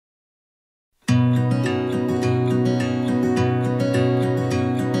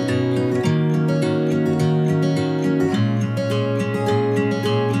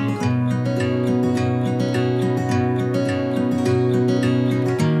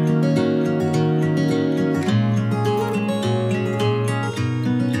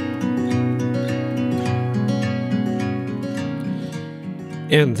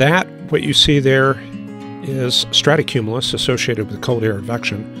And that, what you see there, is stratocumulus associated with cold air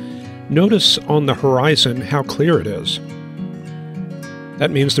advection. Notice on the horizon how clear it is.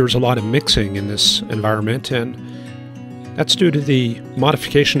 That means there's a lot of mixing in this environment, and that's due to the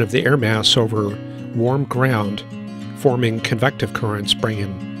modification of the air mass over warm ground, forming convective currents,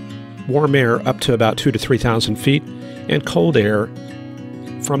 bringing warm air up to about 2,000 to 3,000 feet, and cold air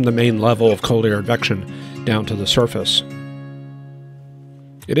from the main level of cold air advection down to the surface.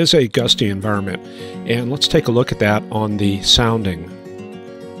 It is a gusty environment, and let's take a look at that on the sounding.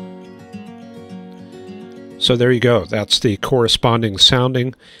 So there you go, that's the corresponding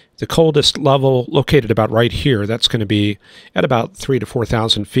sounding. The coldest level located about right here, that's going to be at about 3,000 to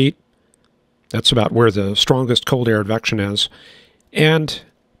 4,000 feet. That's about where the strongest cold air advection is. And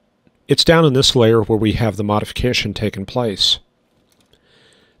it's down in this layer where we have the modification taking place.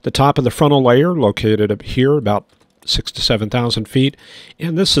 The top of the frontal layer located up here about 6,000 to 7,000 feet.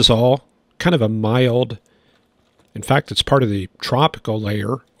 And this is all kind of a mild, in fact, it's part of the tropical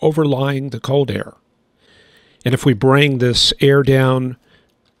layer overlying the cold air. And if we bring this air down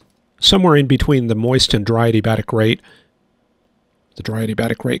somewhere in between the moist and dry adiabatic rate, the dry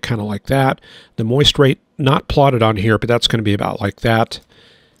adiabatic rate kind of like that, the moist rate not plotted on here, but that's going to be about like that.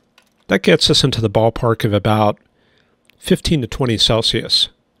 That gets us into the ballpark of about 15 to 20 Celsius,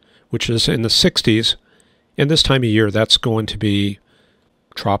 which is in the 60s. And this time of year, that's going to be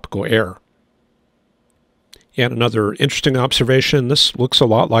tropical air. And another interesting observation, this looks a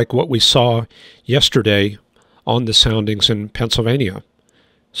lot like what we saw yesterday on the soundings in Pennsylvania.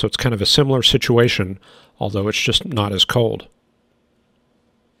 So it's kind of a similar situation, although it's just not as cold.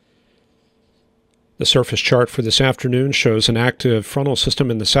 The surface chart for this afternoon shows an active frontal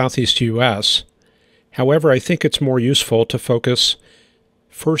system in the southeast U.S. However, I think it's more useful to focus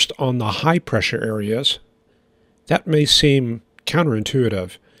first on the high pressure areas. That may seem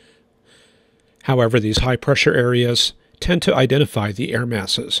counterintuitive. However, these high pressure areas tend to identify the air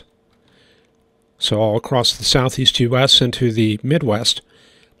masses. So all across the southeast U.S. into the Midwest,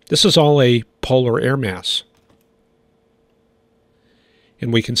 this is all a polar air mass.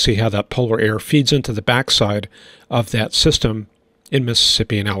 And we can see how that polar air feeds into the backside of that system in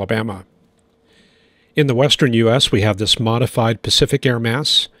Mississippi and Alabama. In the western U.S., we have this modified Pacific air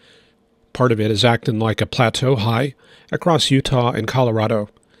mass. Part of it is acting like a plateau high across Utah and Colorado.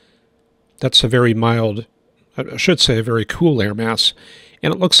 That's a very mild, I should say a very cool air mass,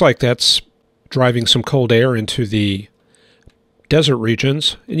 and it looks like that's driving some cold air into the desert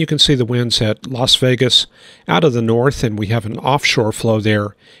regions, and you can see the winds at Las Vegas out of the north, and we have an offshore flow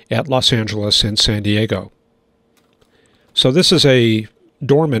there at Los Angeles and San Diego. So this is a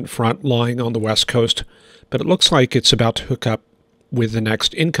dormant front lying on the west coast, but it looks like it's about to hook up with the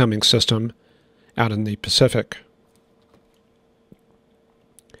next incoming system out in the Pacific.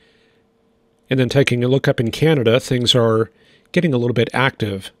 And then taking a look up in Canada, things are getting a little bit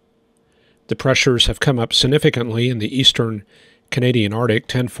active. The pressures have come up significantly in the eastern Canadian Arctic,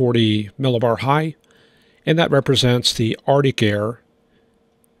 1040 millibar high, and that represents the Arctic air,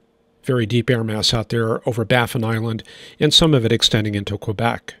 very deep air mass out there over Baffin Island, and some of it extending into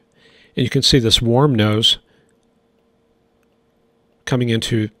Quebec. And you can see this warm nose coming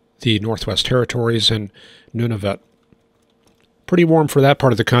into the Northwest Territories and Nunavut. Pretty warm for that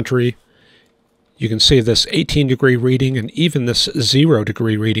part of the country. You can see this 18-degree reading, and even this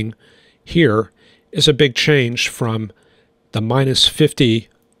 0-degree reading here is a big change from the minus 50,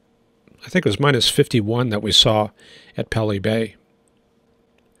 I think it was minus 51 that we saw at Pelly Bay.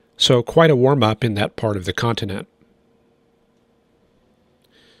 So quite a warm-up in that part of the continent.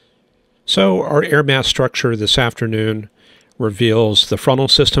 So our air mass structure this afternoon reveals the frontal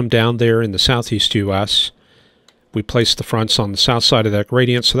system down there in the southeast U.S. We placed the fronts on the south side of that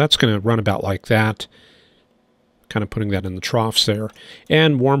gradient, so that's going to run about like that, kind of putting that in the troughs there,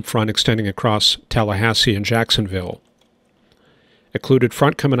 and warm front extending across Tallahassee and Jacksonville. Occluded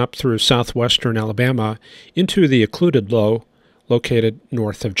front coming up through southwestern Alabama into the occluded low located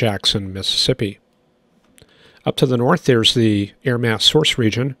north of Jackson, Mississippi. Up to the north, there's the air mass source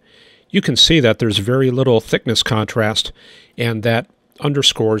region. You can see that there's very little thickness contrast, and that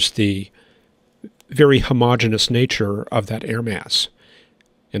underscores the very homogeneous nature of that air mass.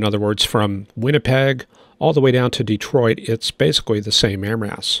 In other words, from Winnipeg all the way down to Detroit, it's basically the same air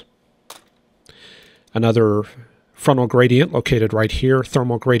mass. Another frontal gradient located right here,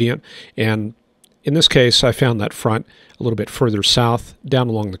 thermal gradient, and in this case I found that front a little bit further south down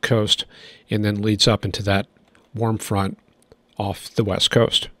along the coast and then leads up into that warm front off the west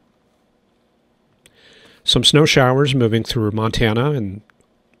coast. Some snow showers moving through Montana and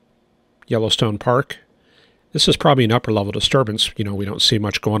Yellowstone Park, This is probably an upper level disturbance. You know, we don't see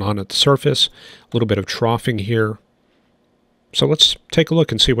much going on at the surface. A little bit of troughing here. So let's take a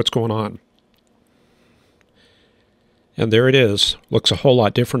look and see what's going on. And there it is. Looks a whole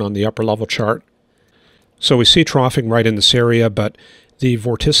lot different on the upper level chart. So we see troughing right in this area, but the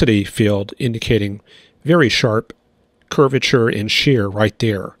vorticity field indicating very sharp curvature and shear right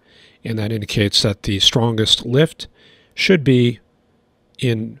there. And that indicates that the strongest lift should be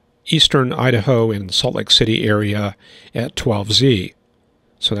in eastern Idaho and Salt Lake City area at 12Z.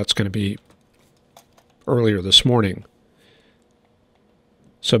 So that's going to be earlier this morning.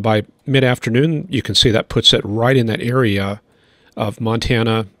 So by mid-afternoon, you can see that puts it right in that area of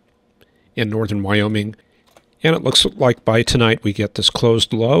Montana and northern Wyoming. And it looks like by tonight we get this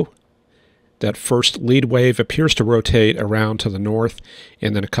closed low. That first lead wave appears to rotate around to the north,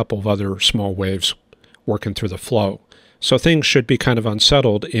 and then a couple of other small waves working through the flow. So things should be kind of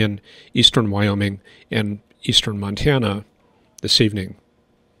unsettled in eastern Wyoming and eastern Montana this evening.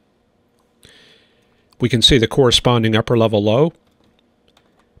 We can see the corresponding upper level low.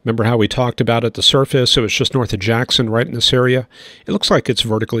 Remember how we talked about at the surface? It was just north of Jackson, right in this area. It looks like it's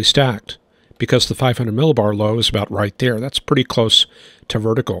vertically stacked because the 500 millibar low is about right there. That's pretty close to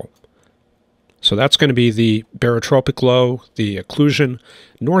vertical. So that's going to be the barotropic low, the occlusion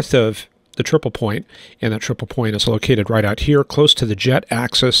north of the triple point, and that triple point is located right out here, close to the jet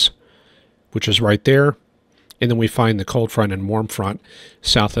axis, which is right there. And then we find the cold front and warm front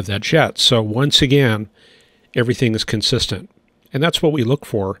south of that jet. So once again, everything is consistent. And that's what we look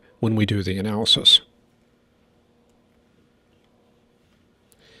for when we do the analysis.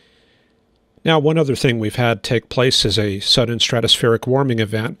 Now, one other thing we've had take place is a sudden stratospheric warming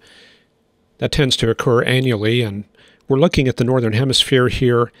event. That tends to occur annually, and we're looking at the northern hemisphere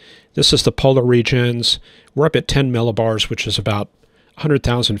here. This is the polar regions. We're up at 10 millibars, which is about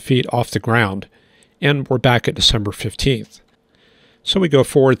 100,000 feet off the ground, and we're back at December 15th. So we go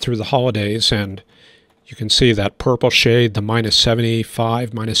forward through the holidays, and you can see that purple shade, the minus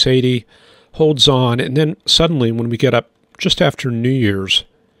 75, minus 80, holds on, and then suddenly when we get up just after New Year's,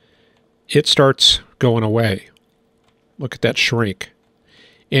 it starts going away. Look at that shrink.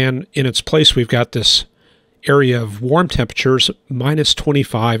 And in its place, we've got this area of warm temperatures, minus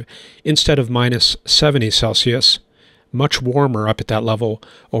 25 instead of minus 70 Celsius, much warmer up at that level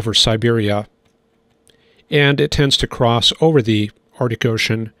over Siberia. And it tends to cross over the Arctic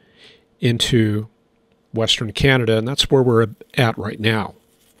Ocean into Western Canada, and that's where we're at right now.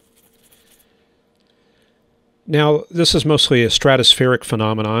 Now, this is mostly a stratospheric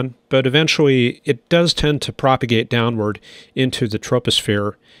phenomenon, but eventually it does tend to propagate downward into the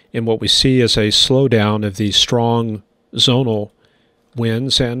troposphere, and what we see is a slowdown of these strong zonal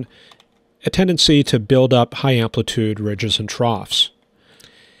winds and a tendency to build up high-amplitude ridges and troughs.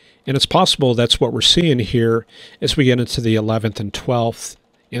 And it's possible that's what we're seeing here as we get into the 11th and 12th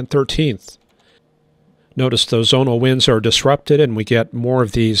and 13th. Notice those zonal winds are disrupted and we get more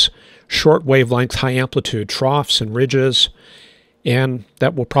of these short wavelength, high amplitude troughs and ridges, and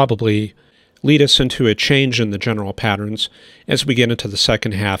that will probably lead us into a change in the general patterns as we get into the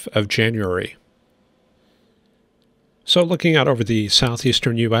second half of January. So looking out over the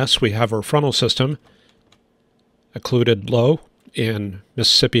southeastern U.S., we have our frontal system, occluded low in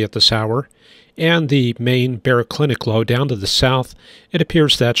Mississippi at this hour, and the main baroclinic low down to the south. It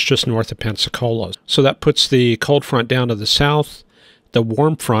appears that's just north of Pensacola. So that puts the cold front down to the south, the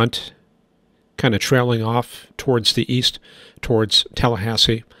warm front kind of trailing off towards the east, towards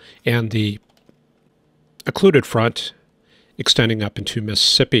Tallahassee, and the occluded front extending up into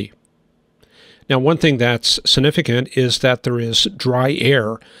Mississippi. Now, one thing that's significant is that there is dry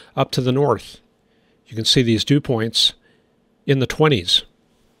air up to the north. You can see these dew points in the 20s.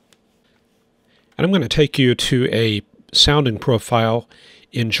 And I'm going to take you to a sounding profile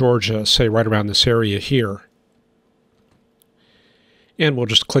in Georgia, say right around this area here. And we'll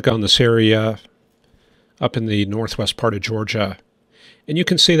just click on this area up in the northwest part of Georgia. And you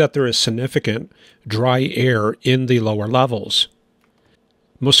can see that there is significant dry air in the lower levels.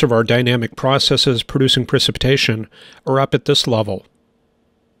 Most of our dynamic processes producing precipitation are up at this level.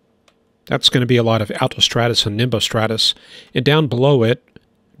 That's going to be a lot of altostratus and nimbostratus, and down below it,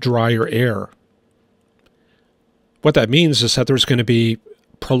 drier air. What that means is that there's going to be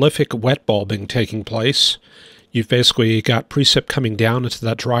prolific wet bulbing taking place. You've basically got precip coming down into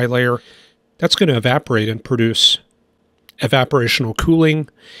that dry layer. That's going to evaporate and produce evaporational cooling,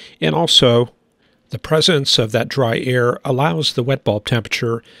 and also the presence of that dry air allows the wet bulb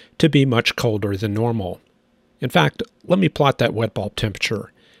temperature to be much colder than normal. In fact, let me plot that wet bulb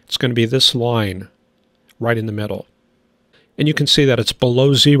temperature. It's going to be this line right in the middle. And you can see that it's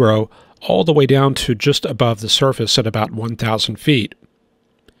below zero all the way down to just above the surface at about 1,000 feet.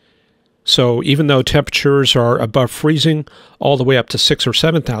 So even though temperatures are above freezing all the way up to 6,000 or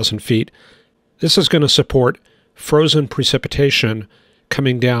 7,000 feet, this is going to support frozen precipitation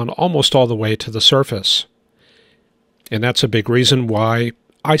coming down almost all the way to the surface. And that's a big reason why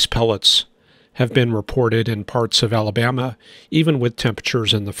ice pellets have been reported in parts of Alabama, even with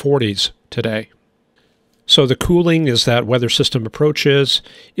temperatures in the 40s today. So the cooling as that weather system approaches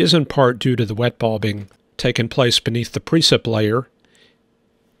is in part due to the wet bulbing taking place beneath the precip layer.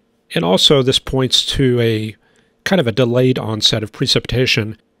 And also this points to a kind of a delayed onset of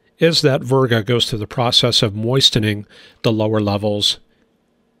precipitation as that virga goes through the process of moistening the lower levels,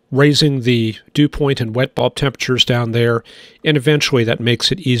 raising the dew point and wet bulb temperatures down there, and eventually that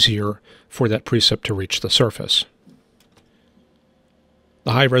makes it easier for that precip to reach the surface.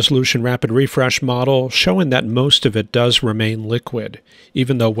 The high-resolution rapid refresh model showing that most of it does remain liquid,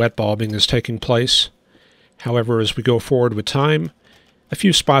 even though wet bulbing is taking place. However, as we go forward with time, a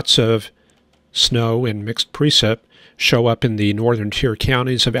few spots of snow and mixed precip show up in the northern tier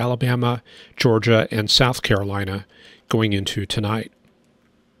counties of Alabama, Georgia, and South Carolina going into tonight.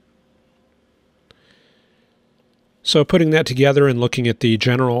 So putting that together and looking at the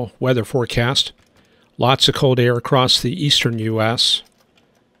general weather forecast, lots of cold air across the eastern U.S.,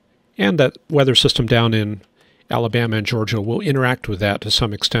 and that weather system down in Alabama and Georgia will interact with that to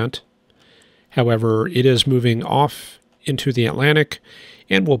some extent. However, it is moving off into the Atlantic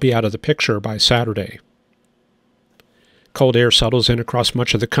and will be out of the picture by Saturday. Cold air settles in across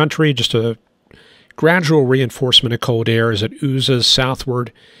much of the country, just a gradual reinforcement of cold air as it oozes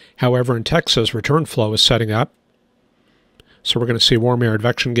southward. However, in Texas, return flow is setting up. So we're going to see warm air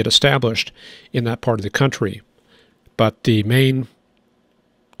advection get established in that part of the country. But the main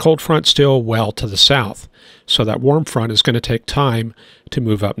cold front still well to the south, so that warm front is going to take time to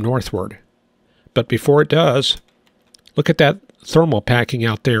move up northward. But before it does, look at that thermal packing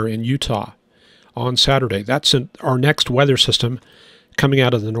out there in Utah on Saturday. That's our next weather system coming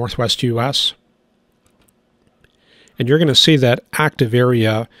out of the northwest U.S. And you're going to see that active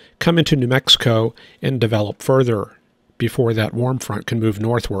area come into New Mexico and develop further before that warm front can move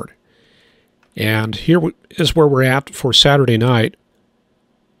northward. And here is where we're at for Saturday night.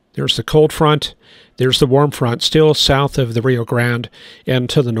 There's the cold front, there's the warm front, still south of the Rio Grande, and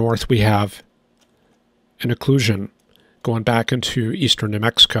to the north we have an occlusion going back into eastern New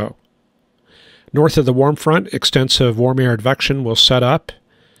Mexico. North of the warm front, extensive warm air advection will set up.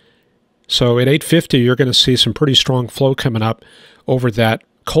 So at 8:50, you're going to see some pretty strong flow coming up over that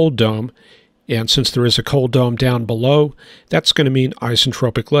cold dome. And since there is a cold dome down below, that's going to mean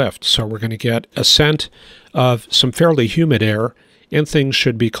isentropic lift. So we're going to get ascent of some fairly humid air, and things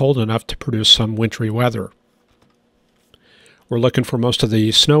should be cold enough to produce some wintry weather. We're looking for most of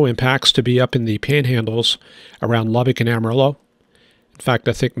the snow impacts to be up in the panhandles around Lubbock and Amarillo. In fact,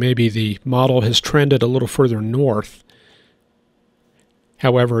 I think maybe the model has trended a little further north.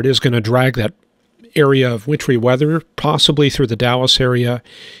 However, it is going to drag that area of wintry weather, possibly through the Dallas area,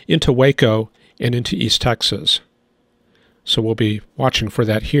 into Waco and into East Texas. So we'll be watching for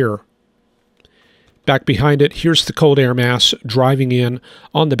that here. Back behind it, here's the cold air mass driving in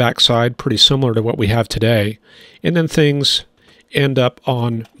on the backside, pretty similar to what we have today. And then things end up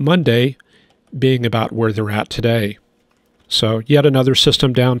on Monday being about where they're at today. So yet another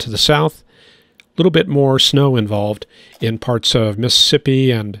system down to the south, a little bit more snow involved in parts of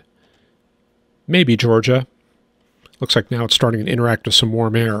Mississippi and maybe Georgia. Looks like now it's starting to interact with some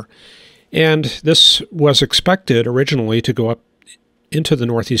warm air. And this was expected originally to go up into the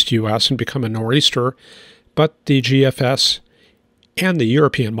northeast U.S. and become a nor'easter, but the GFS and the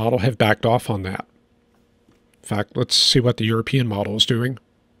European model have backed off on that. In fact, let's see what the European model is doing.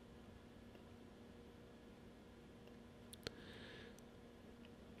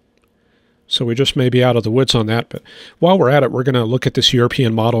 So we just may be out of the woods on that, but while we're at it, we're going to look at this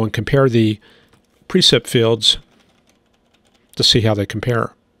European model and compare the precip fields to see how they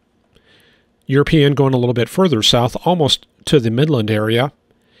compare. European going a little bit further south, almost to the Midland area,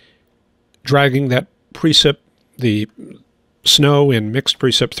 dragging that precip, the snow and mixed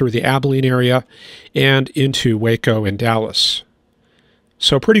precip through the Abilene area and into Waco and Dallas.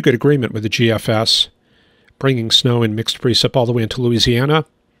 So pretty good agreement with the GFS, bringing snow and mixed precip all the way into Louisiana,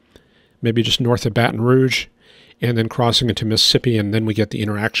 maybe just north of Baton Rouge, and then crossing into Mississippi, and then we get the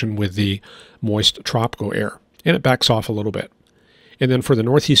interaction with the moist tropical air, and it backs off a little bit. And then for the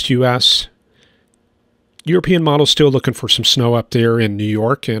northeast U.S., European model still looking for some snow up there in New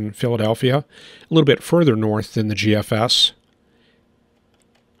York and Philadelphia, a little bit further north than the GFS,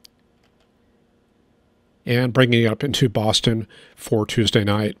 and bringing it up into Boston for Tuesday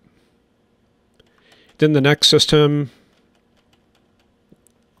night. Then the next system,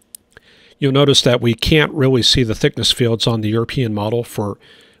 you'll notice that we can't really see the thickness fields on the European model for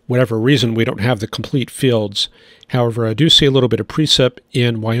whatever reason. We don't have the complete fields. However, I do see a little bit of precip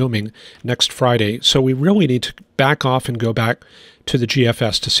in Wyoming next Friday, so we really need to back off and go back to the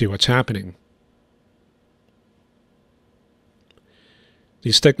GFS to see what's happening.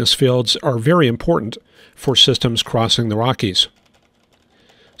 These thickness fields are very important for systems crossing the Rockies.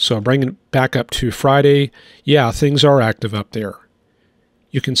 So bringing it back up to Friday, yeah, things are active up there.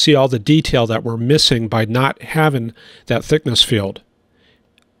 You can see all the detail that we're missing by not having that thickness field.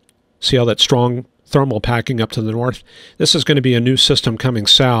 See all that strong thermal packing up to the north? This is going to be a new system coming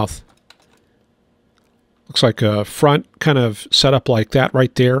south. Looks like a front kind of set up like that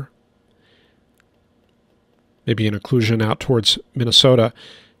right there. Maybe an occlusion out towards Minnesota.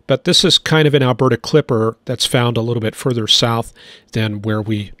 But this is kind of an Alberta clipper that's found a little bit further south than where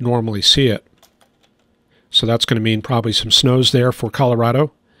we normally see it. So that's going to mean probably some snows there for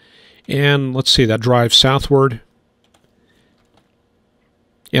Colorado. And let's see, that drives southward.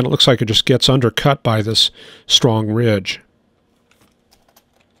 And it looks like it just gets undercut by this strong ridge.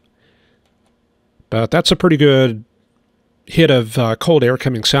 But that's a pretty good hit of cold air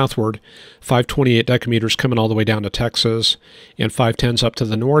coming southward. 528 decameters coming all the way down to Texas, and 510s up to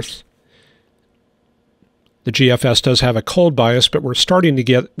the north. The GFS does have a cold bias, but we're starting to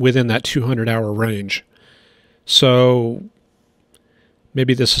get within that 200-hour range. So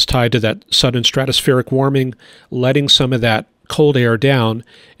maybe this is tied to that sudden stratospheric warming, letting some of that cold air down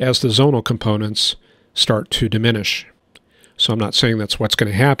as the zonal components start to diminish. So I'm not saying that's what's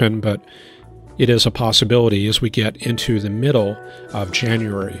going to happen, but it is a possibility as we get into the middle of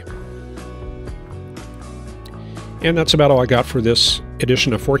January. And that's about all I got for this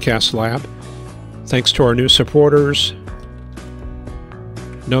edition of Forecast Lab. Thanks to our new supporters.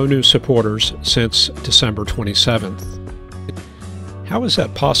 No new supporters since December 27th. How is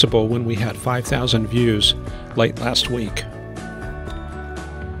that possible when we had 5,000 views late last week?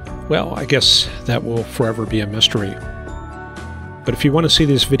 Well, I guess that will forever be a mystery. But if you want to see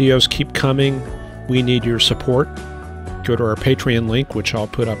these videos keep coming, we need your support. Go to our Patreon link, which I'll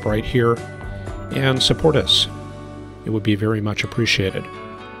put up right here, and support us. It would be very much appreciated.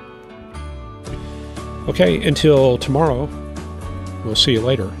 Okay, until tomorrow, we'll see you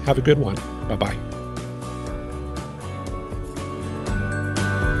later. Have a good one. Bye-bye.